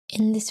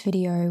In this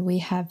video, we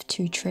have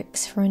 2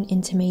 tricks for an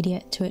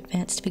intermediate to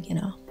advanced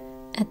beginner.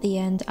 At the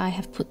end, I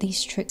have put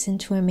these tricks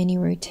into a mini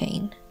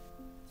routine.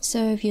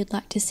 So if you'd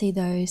like to see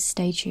those,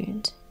 stay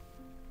tuned.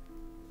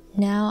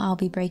 Now I'll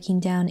be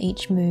breaking down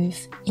each move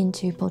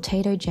into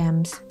Potato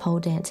Jam's pole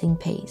dancing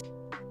piece,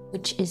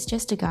 which is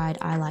just a guide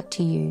I like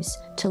to use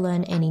to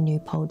learn any new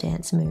pole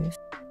dance move.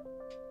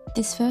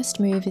 This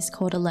first move is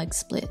called a leg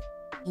split.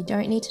 You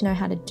don't need to know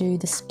how to do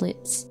the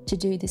splits to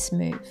do this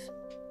move.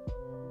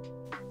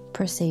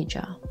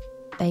 Procedure: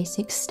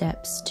 basic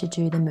steps to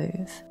do the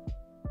move.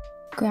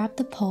 Grab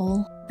the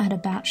pole at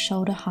about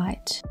shoulder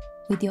height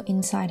with your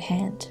inside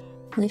hand.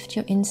 Lift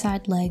your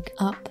inside leg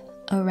up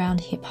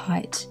around hip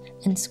height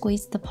and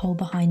squeeze the pole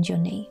behind your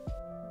knee.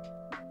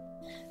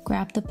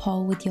 Grab the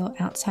pole with your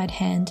outside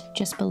hand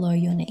just below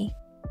your knee.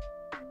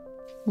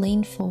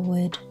 Lean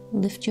forward,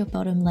 lift your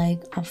bottom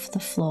leg off the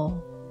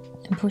floor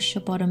and push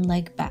your bottom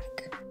leg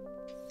back,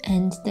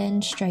 and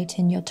then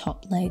straighten your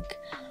top leg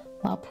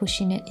while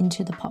pushing it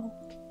into the pole.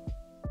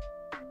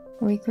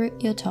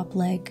 Regroup your top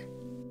leg.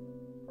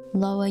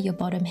 Lower your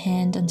bottom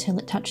hand until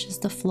it touches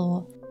the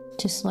floor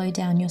to slow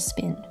down your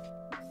spin.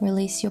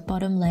 Release your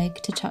bottom leg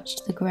to touch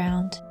the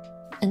ground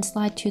and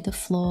slide to the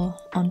floor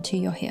onto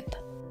your hip.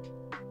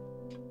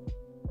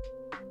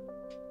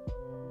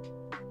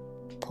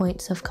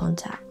 Points of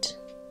contact: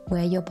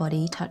 where your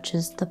body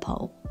touches the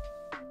pole.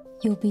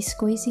 You'll be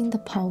squeezing the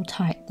pole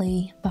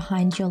tightly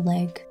behind your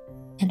leg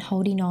and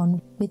holding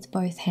on with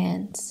both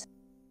hands.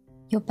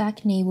 Your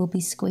back knee will be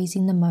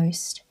squeezing the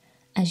most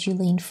as you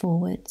lean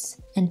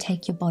forwards and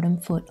take your bottom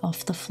foot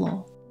off the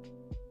floor.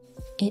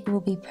 It will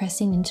be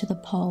pressing into the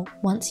pole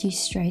once you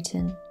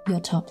straighten your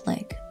top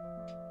leg.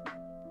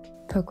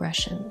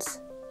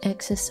 Progressions: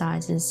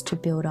 exercises to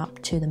build up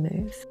to the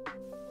move.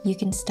 You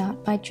can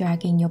start by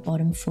dragging your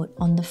bottom foot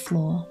on the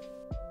floor.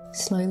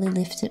 Slowly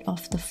lift it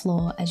off the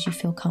floor as you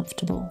feel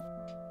comfortable.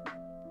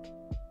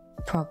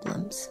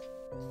 Problems: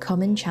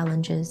 common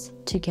challenges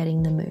to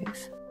getting the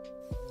move.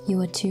 You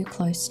are too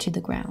close to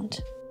the ground.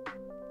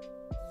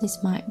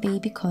 This might be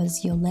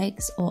because your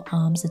legs or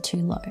arms are too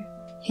low.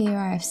 Here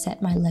I have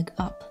set my leg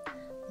up,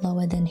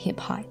 lower than hip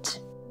height.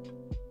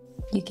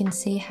 You can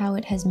see how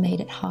it has made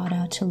it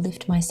harder to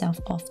lift myself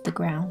off the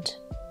ground.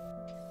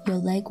 Your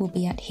leg will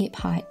be at hip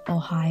height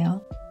or higher,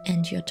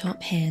 and your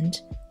top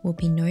hand will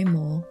be no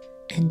more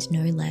and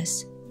no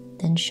less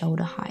than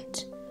shoulder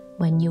height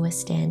when you are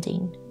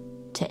standing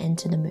to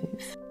enter the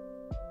move.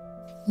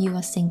 You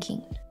are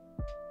sinking.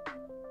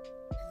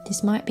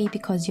 This might be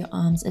because your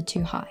arms are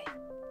too high.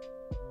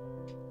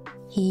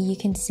 Here you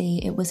can see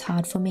it was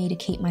hard for me to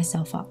keep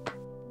myself up.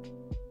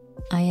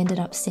 I ended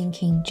up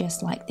sinking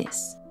just like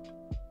this.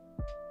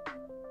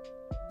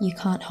 You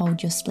can't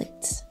hold your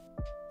splits.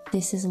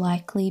 This is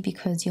likely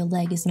because your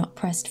leg is not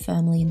pressed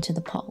firmly into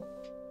the pole.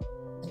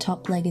 The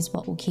top leg is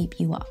what will keep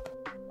you up.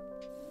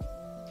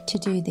 To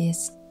do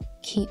this,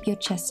 keep your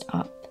chest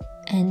up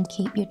and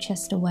keep your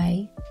chest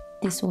away.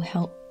 This will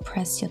help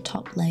press your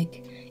top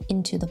leg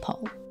into the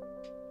pole.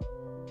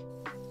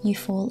 You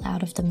fall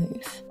out of the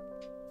move.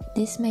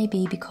 This may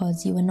be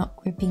because you are not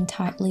gripping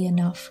tightly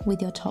enough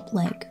with your top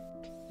leg.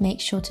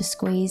 Make sure to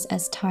squeeze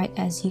as tight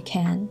as you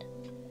can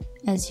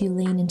as you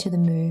lean into the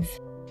move,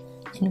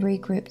 and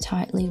regroup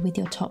tightly with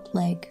your top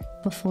leg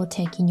before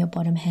taking your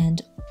bottom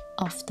hand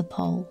off the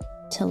pole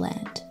to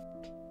land.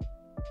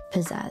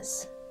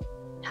 Pizzazz: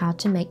 how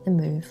to make the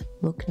move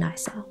look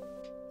nicer.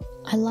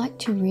 I like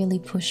to really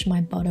push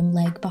my bottom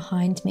leg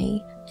behind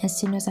me as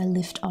soon as I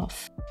lift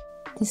off.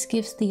 This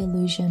gives the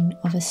illusion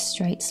of a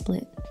straight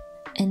split,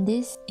 and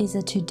this is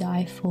a to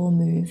die for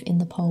move in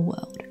the pole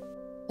world.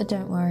 But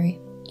don't worry,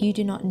 you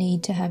do not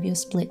need to have your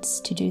splits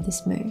to do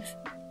this move.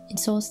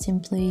 It's all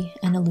simply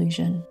an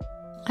illusion.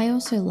 I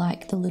also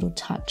like the little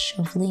touch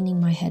of leaning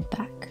my head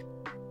back.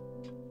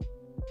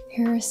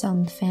 Here are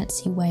some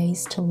fancy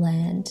ways to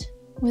land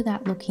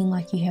without looking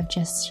like you have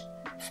just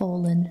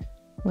fallen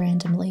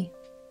randomly.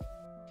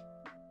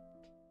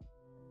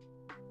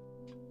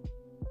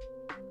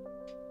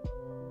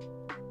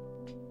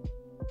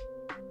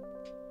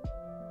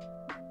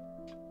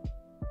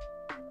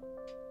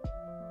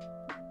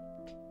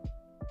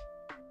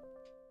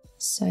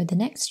 So the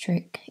next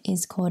trick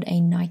is called a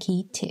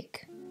Nike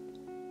tick.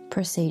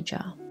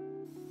 Procedure: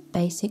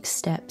 basic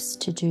steps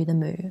to do the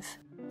move.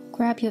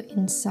 Grab your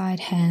inside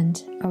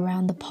hand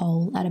around the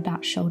pole at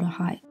about shoulder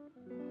height.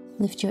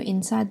 Lift your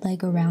inside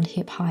leg around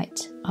hip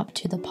height up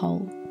to the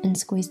pole and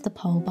squeeze the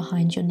pole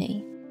behind your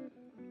knee.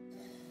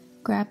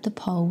 Grab the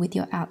pole with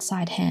your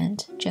outside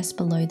hand just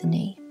below the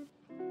knee.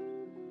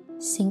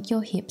 Sink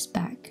your hips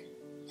back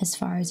as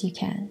far as you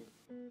can.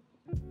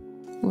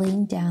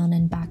 Lean down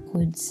and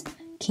backwards,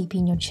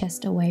 keeping your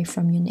chest away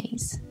from your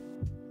knees.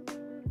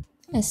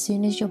 As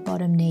soon as your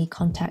bottom knee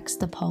contacts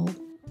the pole,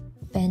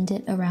 bend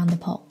it around the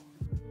pole.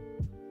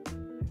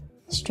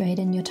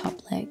 Straighten your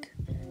top leg,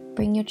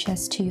 bring your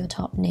chest to your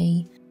top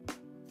knee,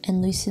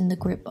 and loosen the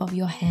grip of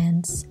your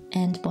hands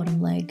and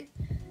bottom leg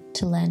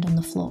to land on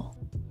the floor.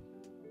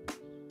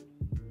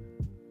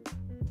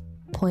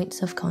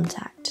 Points of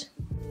contact: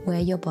 where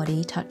your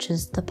body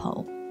touches the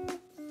pole.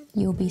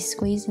 You'll be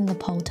squeezing the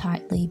pole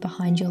tightly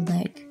behind your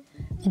leg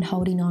and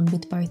holding on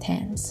with both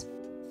hands.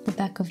 The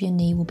back of your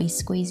knee will be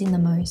squeezing the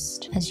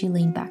most as you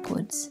lean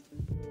backwards.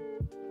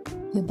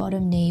 Your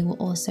bottom knee will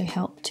also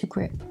help to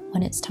grip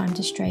when it's time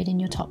to straighten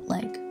your top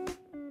leg.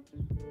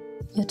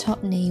 Your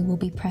top knee will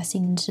be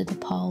pressing into the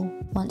pole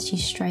once you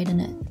straighten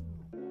it.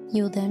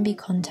 You'll then be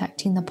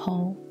contacting the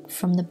pole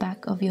from the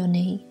back of your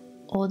knee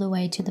all the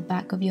way to the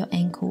back of your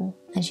ankle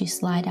as you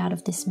slide out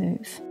of this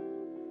move.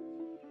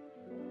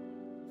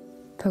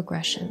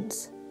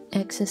 Progressions.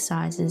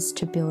 Exercises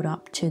to build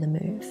up to the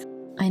move.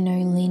 I know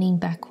leaning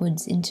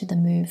backwards into the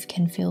move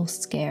can feel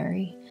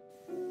scary,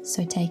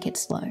 so take it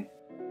slow.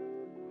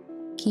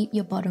 Keep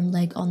your bottom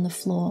leg on the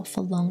floor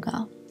for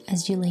longer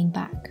as you lean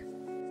back.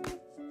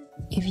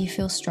 If you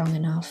feel strong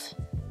enough,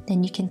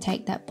 then you can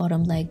take that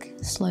bottom leg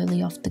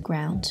slowly off the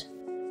ground,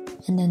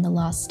 and then the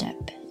last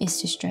step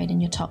is to straighten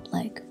your top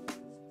leg.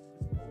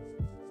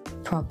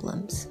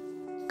 Problems.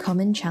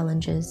 Common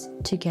challenges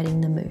to getting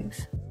the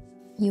move.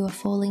 You are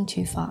falling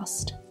too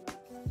fast.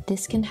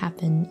 This can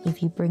happen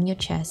if you bring your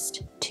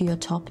chest to your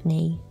top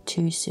knee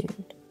too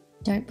soon.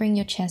 Don't bring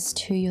your chest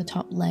to your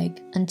top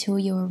leg until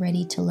you are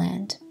ready to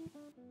land.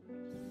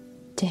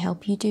 To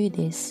help you do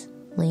this,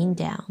 lean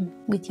down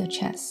with your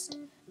chest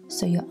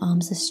so your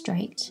arms are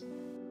straight.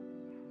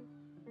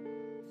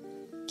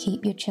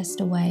 Keep your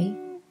chest away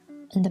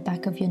and the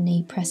back of your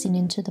knee pressing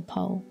into the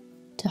pole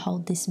to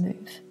hold this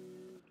move.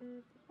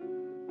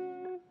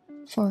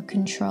 For a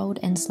controlled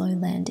and slow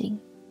landing,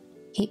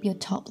 keep your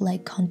top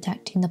leg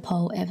contacting the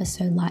pole ever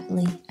so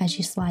lightly as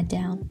you slide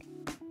down.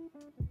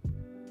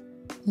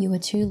 You are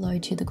too low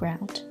to the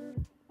ground.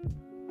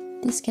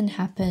 This can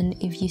happen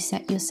if you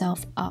set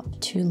yourself up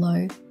too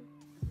low.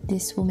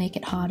 This will make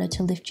it harder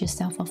to lift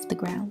yourself off the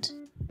ground.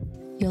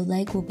 Your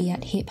leg will be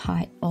at hip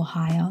height or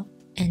higher,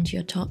 and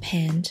your top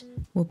hand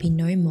will be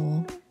no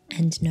more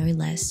and no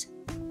less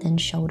than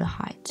shoulder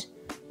height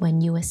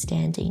when you are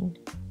standing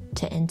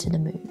to enter the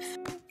move.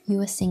 You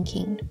are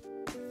sinking.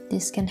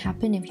 This can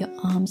happen if your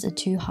arms are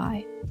too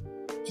high.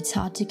 It's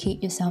hard to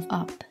keep yourself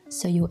up,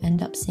 so you'll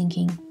end up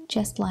sinking,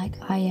 just like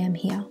I am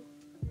here.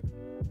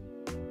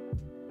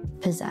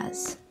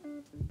 Pizzazz.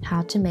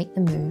 How to make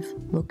the move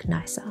look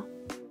nicer.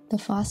 The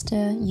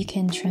faster you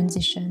can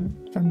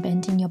transition from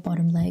bending your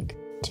bottom leg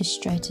to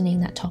straightening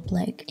that top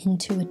leg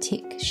into a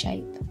tick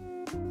shape,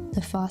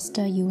 the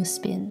faster you will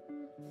spin,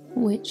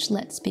 which,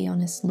 let's be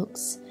honest,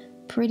 looks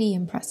pretty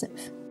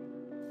impressive.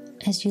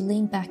 As you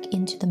lean back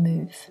into the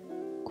move,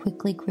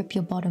 quickly grip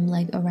your bottom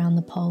leg around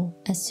the pole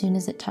as soon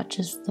as it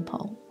touches the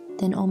pole,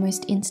 then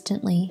almost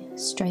instantly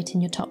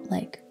straighten your top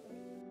leg.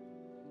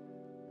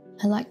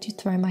 I like to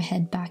throw my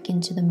head back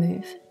into the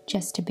move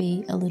just to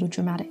be a little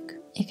dramatic.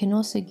 It can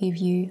also give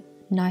you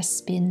nice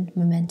spin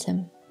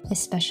momentum,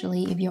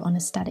 especially if you're on a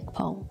static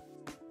pole.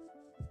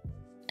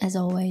 As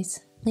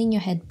always, lean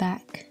your head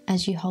back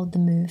as you hold the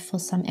move for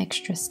some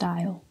extra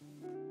style.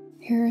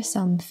 Here are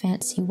some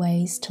fancy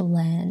ways to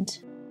land.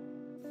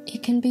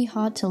 It can be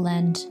hard to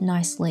land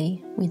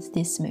nicely with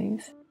this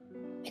move.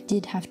 I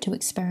did have to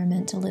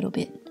experiment a little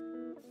bit,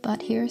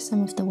 but here are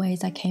some of the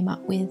ways I came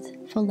up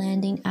with for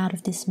landing out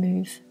of this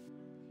move.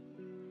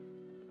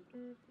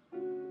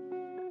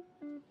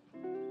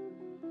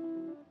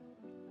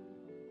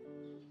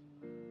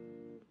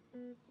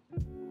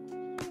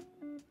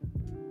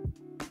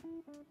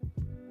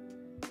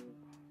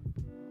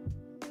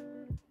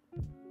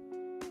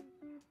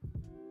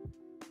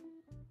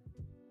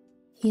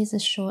 Here's a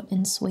short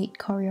and sweet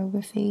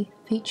choreography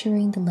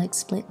featuring the leg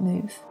split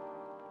move.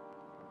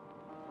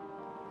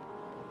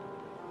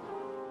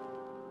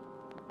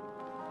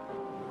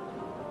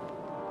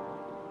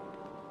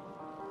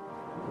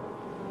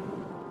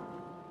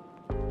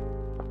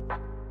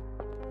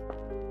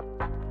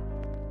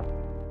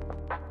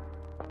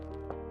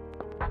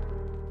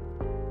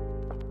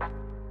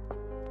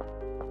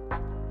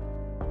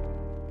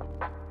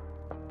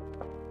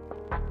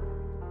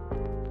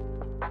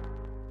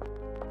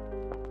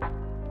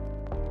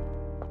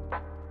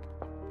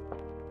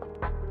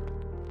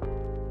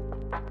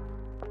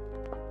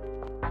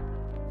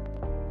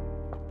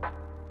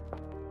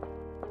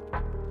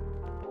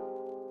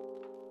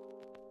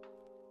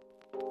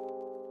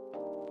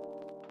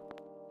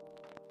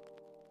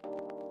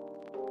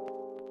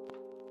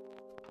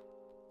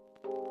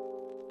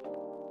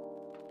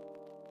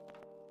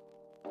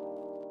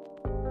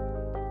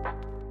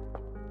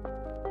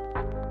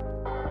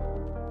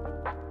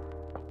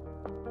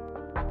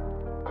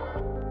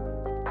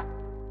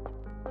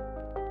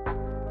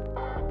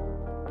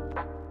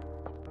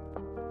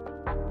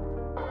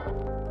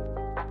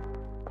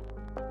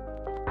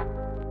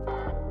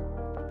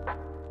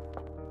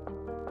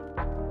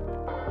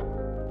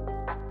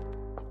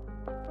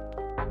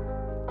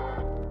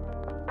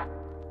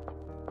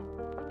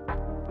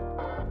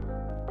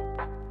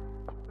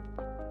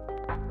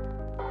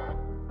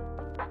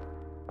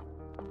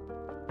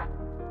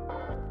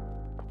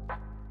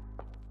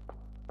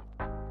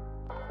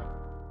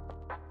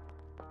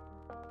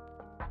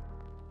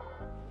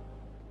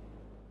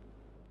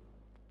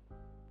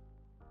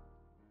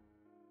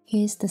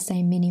 Here's the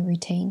same mini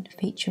routine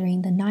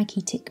featuring the Nike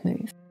tick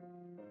move.